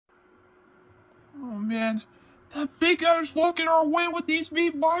man. That big guy's walking our way with these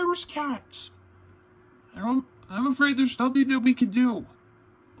mean virus cats. I'm afraid there's nothing that we can do.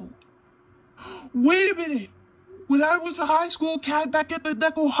 Oh. Wait a minute. When I was a high school cat back at the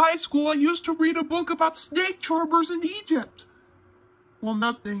Deco High School, I used to read a book about snake charmers in Egypt. Well,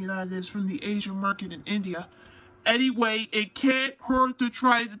 nothing that is from the Asian market in India. Anyway, it can't hurt to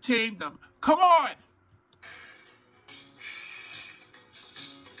try to tame them. Come on!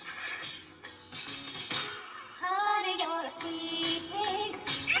 Honey, you're a sweet thing,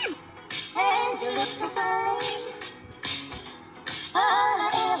 and you look so fine. All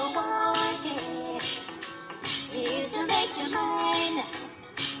I ever wanted is to make you mine.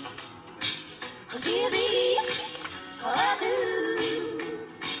 Give me a clue.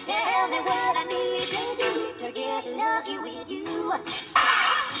 Tell me what I need to do to get lucky with you.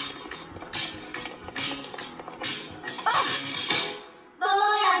 Oh, boy,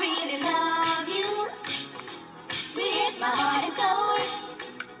 I really love you with my heart and soul.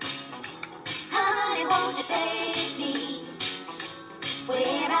 Honey, won't you take me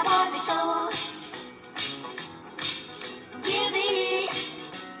where I want to go? Give me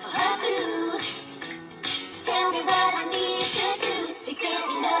a clue. Tell me what I need to do to get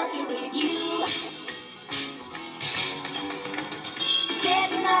lucky with you. Get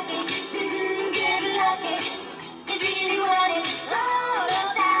lucky, get lucky is really what it's all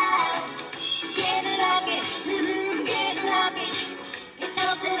about. Get lucky is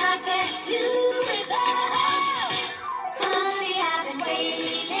something I can't do without. Honey, I've been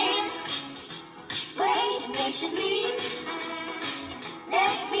waiting patiently.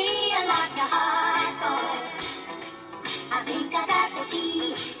 Let me unlock your heart, boy. I think I got the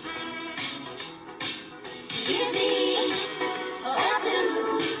key. Give me a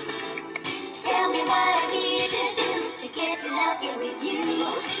clue. Tell me what I need to do to get lucky with you.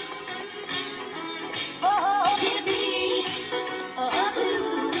 Oh, give me a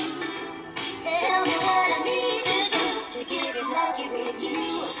clue. Tell me what I need to do to get lucky with you.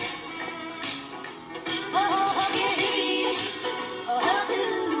 Oh, give me a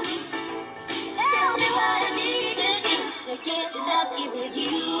clue. Tell me what I need to do to get lucky with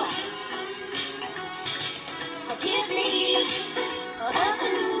you. Give me a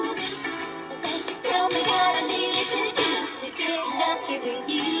clue. Tell me what I need to do to get lucky with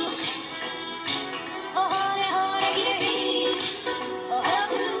you. Oh, honey, honey, give me a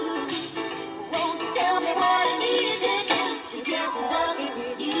clue. Won't you tell me what I need to do to get lucky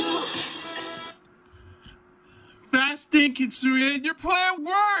with you? Fast thinking, Suyin. Your plan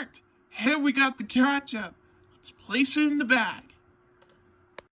worked. And we got the ketchup. Let's place it in the bag.